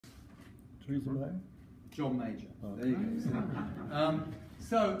Who's the mayor? John Major. Oh. There you go.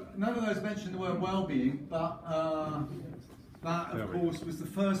 So none of those mentioned the word well-being, but that, of course, was the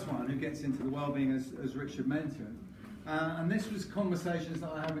first one who gets into the well-being, as Richard mentioned. And this was conversations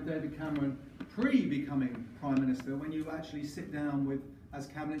that I had with David Cameron pre-becoming Prime Minister, when you actually sit down with, as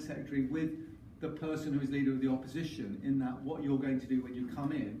Cabinet Secretary, with the person who is leader of the opposition, in that what you're going to do when you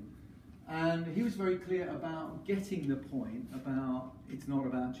come in. And he was very clear about getting the point about it's not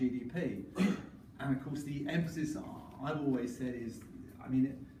about GDP. And of course the emphasis I've always said is, I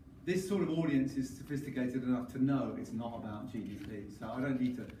mean, this sort of audience is sophisticated enough to know it's not about GDP. So I don't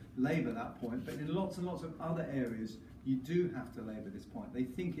need to labour that point, but in lots and lots of other areas, you do have to labour this point. They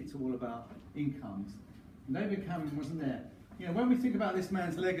think it's all about incomes. David Cameron wasn't there. You know, when we think about this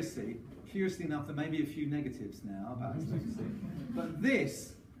man's legacy, curiously enough, there may be a few negatives now about his legacy, but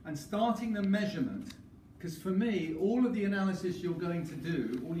this, and starting the measurement, because for me, all of the analysis you're going to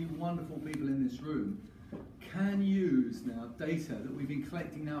do, all you wonderful people in this room, can use now data that we've been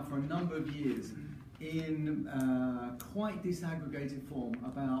collecting now for a number of years in quite disaggregated form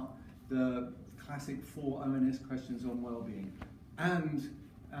about the classic 4 ONS questions on well-being. And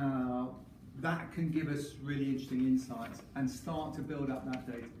that can give us really interesting insights and start to build up that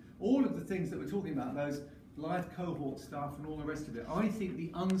data. All of the things that we're talking about, those life cohort stuff and all the rest of it, I think the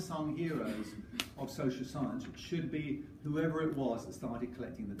unsung heroes of social science should be whoever it was that started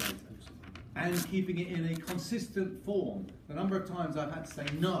collecting the data and keeping it in a consistent form. The number of times I've had to say,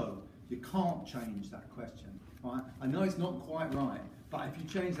 no, you can't change that question. Right? I know it's not quite right, but if you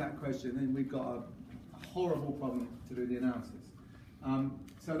change that question, then we've got a horrible problem to do the analysis.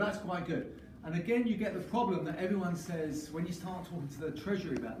 So that's quite good. And again, you get the problem that everyone says, when you start talking to the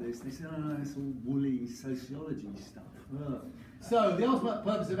Treasury about this, they say, oh, no, it's all woolly sociology stuff. Ugh. So the ultimate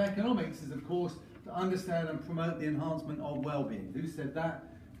purpose of economics is, of course, to understand and promote the enhancement of well-being. Who said that?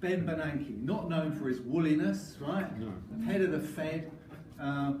 Ben Bernanke, not known for his woolliness, right? No. Head of the Fed,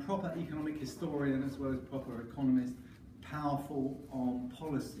 proper economic historian as well as proper economist, powerful on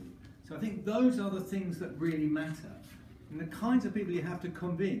policy. So I think those are the things that really matter. And the kinds of people you have to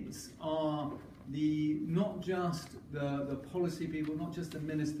convince are not just the policy people, not just the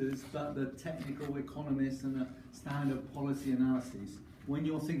ministers, but the technical economists and the standard policy analyses when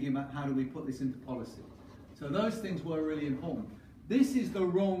you're thinking about how do we put this into policy. So those things were really important. This is the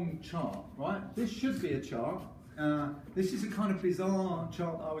wrong chart, right? This should be a chart. This is a kind of bizarre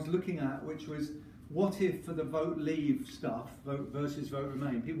chart that I was looking at, which was what if for the vote leave stuff, vote versus vote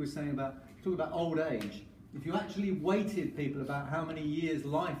remain. People were saying talking about old age. If you actually weighted people about how many years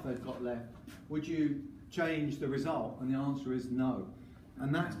life they've got left, would you change the result? And the answer is no.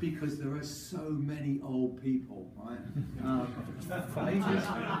 And that's because there are so many old people, right? They just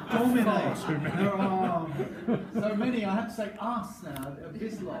dominate. There are so many, I have to say us now, of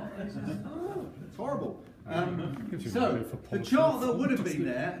this lot. It's horrible. So the chart that would have been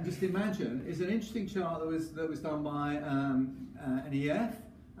there, just imagine, is an interesting chart that was done by NEF,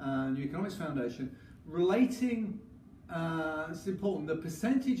 New Economics Foundation, relating, it's important, the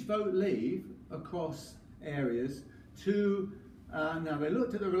percentage vote leave across areas to, now they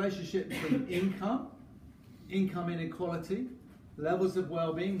looked at the relationship between income inequality, levels of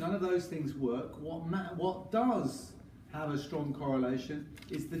well-being. None of those things work. What does have a strong correlation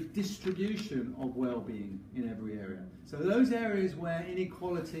is the distribution of well-being in every area. So those areas where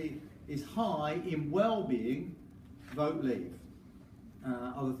inequality is high in well-being, vote leave.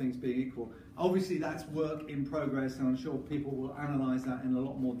 Other things being equal. Obviously that's work in progress, and I'm sure people will analyse that in a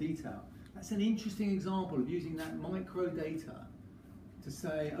lot more detail. That's an interesting example of using that micro data to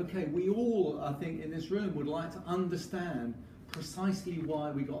say, okay, we all, I think, in this room would like to understand precisely why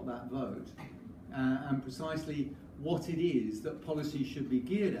we got that vote and precisely what it is that policy should be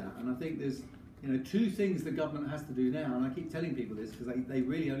geared at. And I think there's two things the government has to do now, and I keep telling people this because they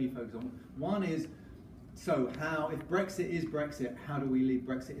really only focus on. One is, so how, if Brexit is Brexit, how do we leave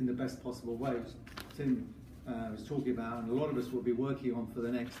Brexit in the best possible way? Which Tim was talking about, and a lot of us will be working on for the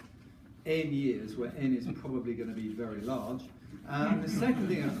next N years, where N is probably going to be very large. The second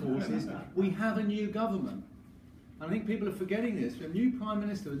thing, of course, is we have a new government. I think people are forgetting this. We have a new Prime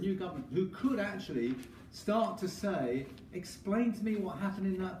Minister, a new government, who could actually start to say, explain to me what happened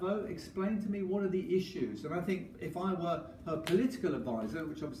in that vote, explain to me what are the issues. And I think if I were her political advisor,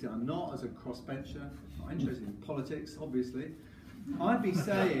 which obviously I'm not as a crossbencher, not interested in politics, obviously, I'd be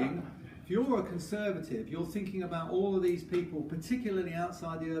saying, if you're a Conservative, you're thinking about all of these people, particularly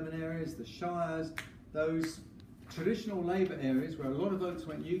outside the urban areas, the shires, those traditional Labour areas where a lot of votes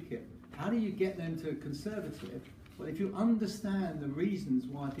went UKIP, how do you get them to Conservative? Well, if you understand the reasons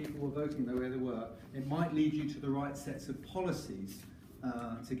why people were voting the way they were, it might lead you to the right sets of policies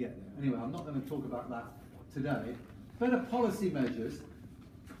to get there. Anyway, I'm not going to talk about that today. Better policy measures.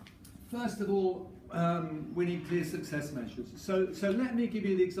 First of all, we need clear success measures. So let me give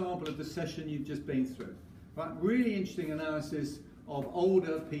you the example of the session you've just been through. Right, really interesting analysis of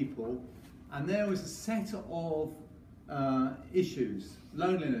older people, and there was a set of issues.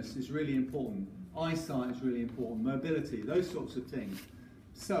 Loneliness is really important. Eyesight is really important. Mobility, those sorts of things.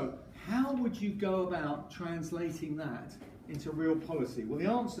 So how would you go about translating that into real policy? Well, the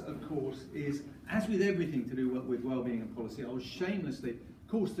answer, of course, is, as with everything to do with wellbeing and policy, I was shamelessly, of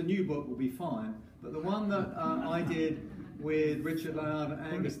course, the new book will be fine, but the one that I did with Richard Layard,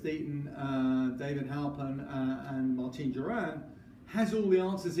 Angus Deaton, David Halpern, and Martine Duran has all the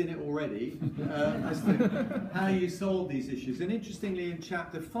answers in it already as to how you solve these issues. And interestingly, in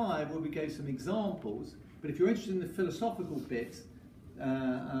chapter 5, where we gave some examples, but if you're interested in the philosophical bits,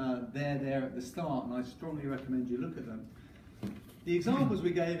 they're there at the start, and I strongly recommend you look at them. The examples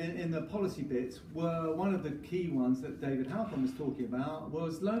we gave in the policy bits were, one of the key ones that David Halpern was talking about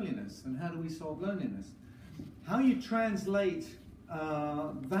was loneliness, and how do we solve loneliness? How you translate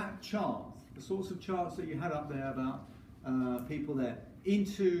that chart, the sorts of charts that you had up there about people there,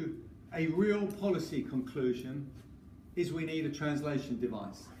 into a real policy conclusion is we need a translation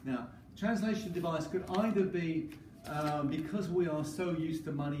device. Now, translation device could either be, because we are so used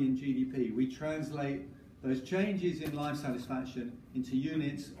to money and GDP, we translate those changes in life satisfaction into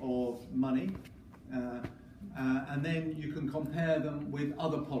units of money, and then you can compare them with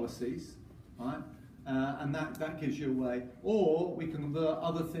other policies, right? And that gives you a way. Or we can convert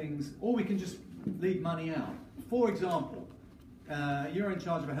other things, or we can just leave money out. For example, you're in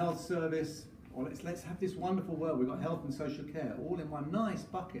charge of a health service, or let's have this wonderful world. We've got health and social care all in one nice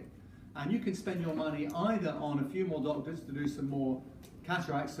bucket. And you can spend your money either on a few more doctors to do some more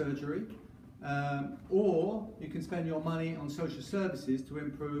cataract surgery, or you can spend your money on social services to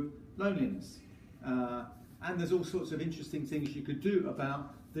improve loneliness. And there's all sorts of interesting things you could do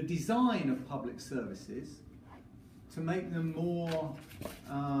about the design of public services to make them more,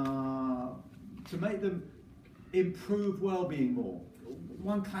 to make them improve well-being more.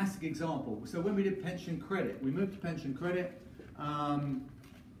 One classic example, so when we did pension credit, we moved to pension credit,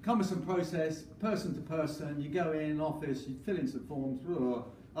 cumbersome process, person to person, you go in office, you fill in some forms,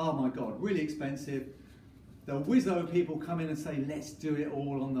 oh my God, really expensive. The whizzo people come in and say, let's do it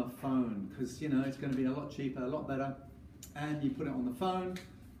all on the phone, because you know it's going to be a lot cheaper, a lot better, and you put it on the phone,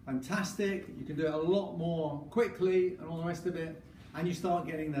 fantastic, you can do it a lot more quickly and all the rest of it, and you start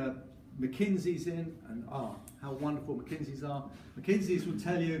getting the McKinseys in, and how wonderful McKinseys are. McKinseys will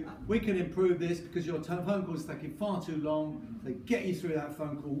tell you, we can improve this because your phone call is taking far too long. They get you through that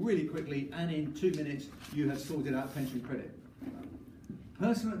phone call really quickly, and in 2 minutes you have sorted out pension credit.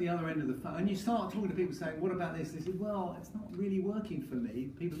 Person at the other end of the phone, and you start talking to people saying, what about this? They say, well, it's not really working for me.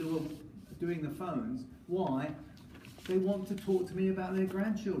 People who are doing the phones, why? They want to talk to me about their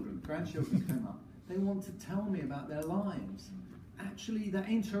grandchildren. Grandchildren came up. They want to tell me about their lives. Actually, that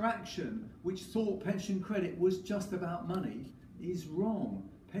interaction, which thought pension credit was just about money, is wrong.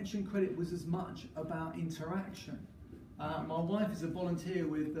 Pension credit was as much about interaction. My wife is a volunteer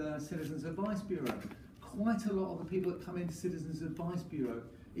with Citizens Advice Bureau. Quite a lot of the people that come into Citizens Advice Bureau,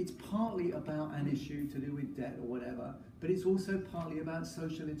 it's partly about an issue to do with debt or whatever, but it's also partly about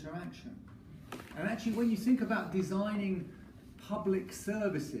social interaction. And actually, when you think about designing public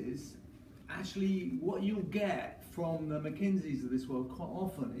services, actually what you'll get from the McKinseys of this world quite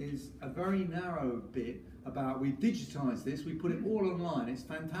often is a very narrow bit about, we digitise this, we put it all online, it's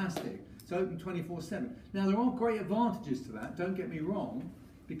fantastic, it's open 24/7. Now there are great advantages to that, don't get me wrong,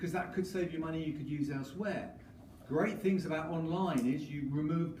 because that could save you money you could use elsewhere. Great things about online is you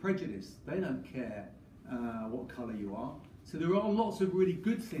remove prejudice. They don't care what colour you are. So there are lots of really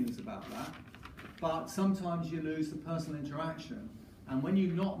good things about that, but sometimes you lose the personal interaction, and when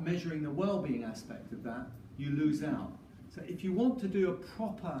you're not measuring the well-being aspect of that, you lose out. So if you want to do a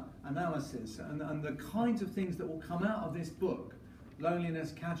proper analysis, and the kinds of things that will come out of this book,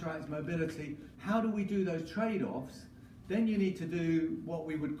 loneliness, cataracts, mobility, how do we do those trade-offs? Then you need to do what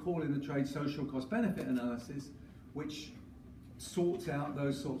we would call in the trade social cost benefit analysis, which sorts out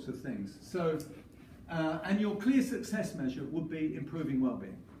those sorts of things. So, and your clear success measure would be improving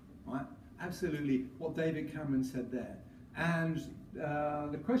well-being, right? Absolutely what David Cameron said there. And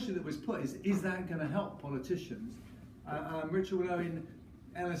the question that was put is that going to help politicians? Richard will know in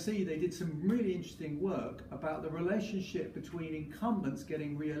LSE they did some really interesting work about the relationship between incumbents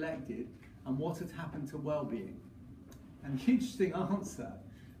getting re-elected and what had happened to well-being. And the interesting answer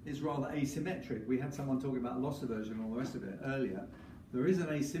is rather asymmetric. We had someone talking about loss aversion and all the rest of it earlier. There is an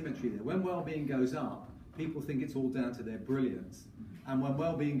asymmetry there. When well-being goes up, people think it's all down to their brilliance. And when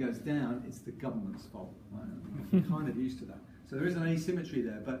well-being goes down, it's the government's fault. Right? We're kind of used to that. So there is an asymmetry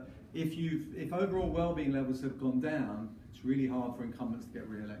there. But if overall well-being levels have gone down, it's really hard for incumbents to get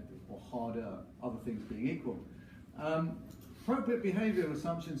re-elected, or harder, other things being equal. Appropriate behavioural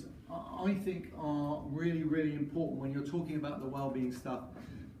assumptions, I think, are really, really important when you're talking about the well-being stuff.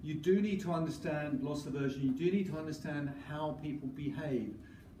 You do need to understand loss aversion. You do need to understand how people behave.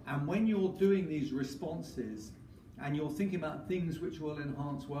 And when you're doing these responses and you're thinking about things which will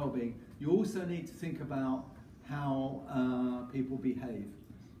enhance well-being, you also need to think about how people behave.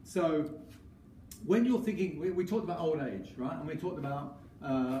 So when you're thinking, we talked about old age, right? And we talked about,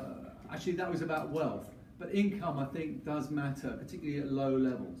 actually that was about wealth. But income, I think, does matter, particularly at low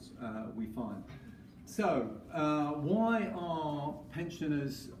levels, we find. So, why are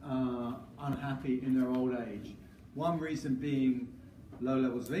pensioners unhappy in their old age? One reason being low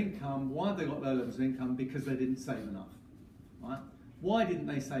levels of income. Why have they got low levels of income? Because they didn't save enough. Right? Why didn't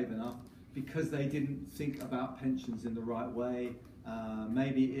they save enough? Because they didn't think about pensions in the right way.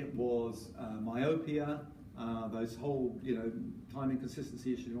 Maybe it was myopia, those whole, time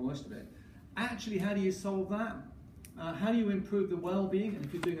inconsistency issues and all the rest of it. Actually, how do you solve that? How do you improve the well-being? And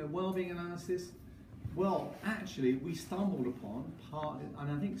if you're doing a well-being analysis, well, actually, we stumbled upon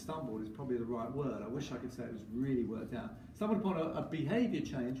and I think stumbled is probably the right word. I wish I could say it was really worked out. Stumbled upon a behaviour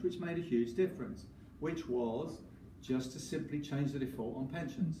change which made a huge difference, which was just to simply change the default on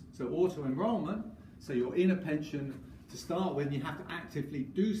pensions. So auto-enrolment, so you're in a pension to start with, and you have to actively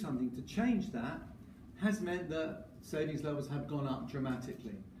do something to change that, has meant that savings levels have gone up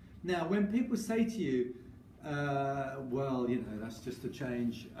dramatically. Now, when people say to you, well, that's just a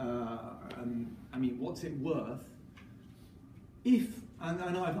change, I mean, what's it worth?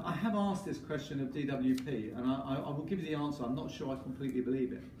 I have asked this question of DWP, and I will give you the answer. I'm not sure I completely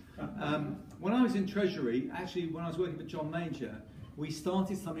believe it. When I was in Treasury, actually, when I was working for John Major, we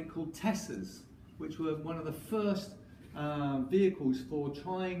started something called TESAs, which were one of the first vehicles for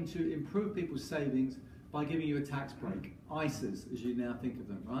trying to improve people's savings by giving you a tax break, ISAs, as you now think of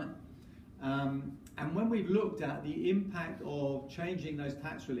them, right? And when we've looked at the impact of changing those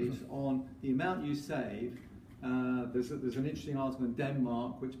tax reliefs on the amount you save, there's an interesting article in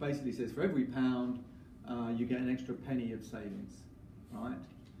Denmark which basically says for every £1, you get an extra penny of savings, right?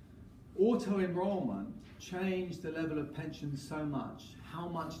 Auto-enrolment changed the level of pensions so much. How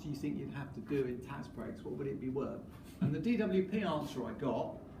much do you think you'd have to do in tax breaks? What would it be worth? And the DWP answer I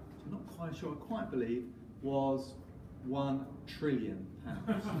got, which I'm not quite sure I quite believe, was £1 trillion.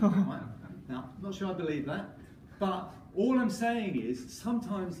 Right? Now, I'm not sure I believe that, but all I'm saying is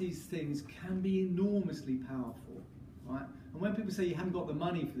sometimes these things can be enormously powerful, right? And when people say you haven't got the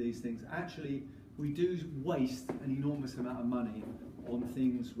money for these things, actually we do waste an enormous amount of money on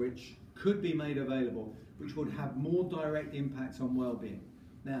things which could be made available, which would have more direct impacts on well-being.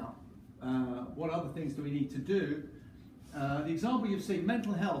 Now, what other things do we need to do? The example you've seen,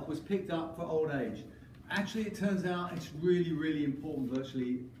 mental health, was picked up for old age. Actually, it turns out it's really, really important,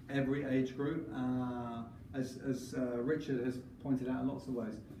 virtually every age group, as Richard has pointed out in lots of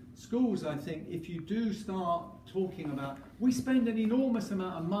ways. Schools, I think, if you do start talking about, we spend an enormous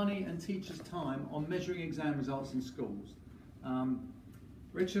amount of money and teachers' time on measuring exam results in schools.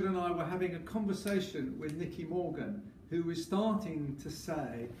 Richard and I were having a conversation with Nikki Morgan, who was starting to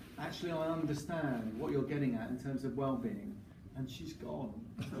say, actually, I understand what you're getting at in terms of well-being. And she's gone.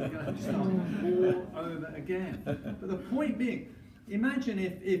 So we're going to start all over again. But the point being, imagine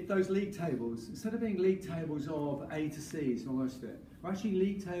if those league tables, instead of being league tables of A to C's and all the rest of it, are actually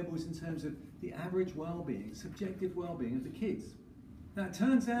league tables in terms of the average well-being, subjective well-being of the kids. Now, it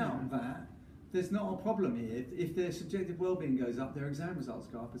turns out that there's not a problem here. If their subjective well-being goes up, their exam results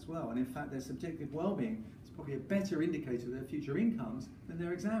go up as well. And in fact, their subjective well-being is probably a better indicator of their future incomes than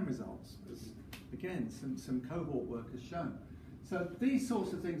their exam results, as, again, some cohort work has shown. So these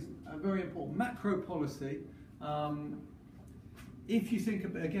sorts of things are very important. Macro policy, if you think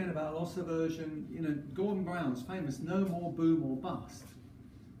again about loss aversion, Gordon Brown's famous "no more boom or bust."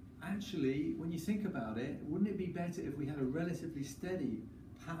 Actually, when you think about it, wouldn't it be better if we had a relatively steady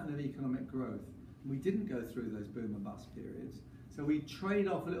pattern of economic growth? We didn't go through those boom and bust periods. So we trade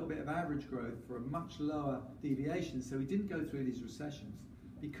off a little bit of average growth for a much lower deviation, so we didn't go through these recessions.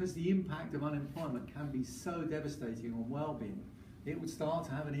 Because the impact of unemployment can be so devastating on well-being, it would start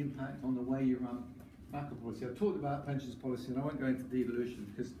to have an impact on the way you run macro policy. I've talked about pensions policy, and I won't go into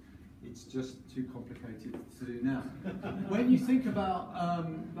devolution because it's just too complicated to do now. When you think about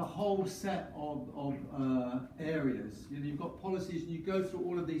the whole set of areas, you've got policies, and you go through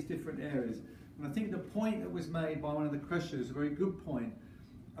all of these different areas. And I think the point that was made by one of the questioners is a very good point.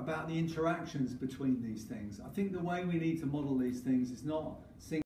 about the interactions between these things. I think the way we need to model these things is not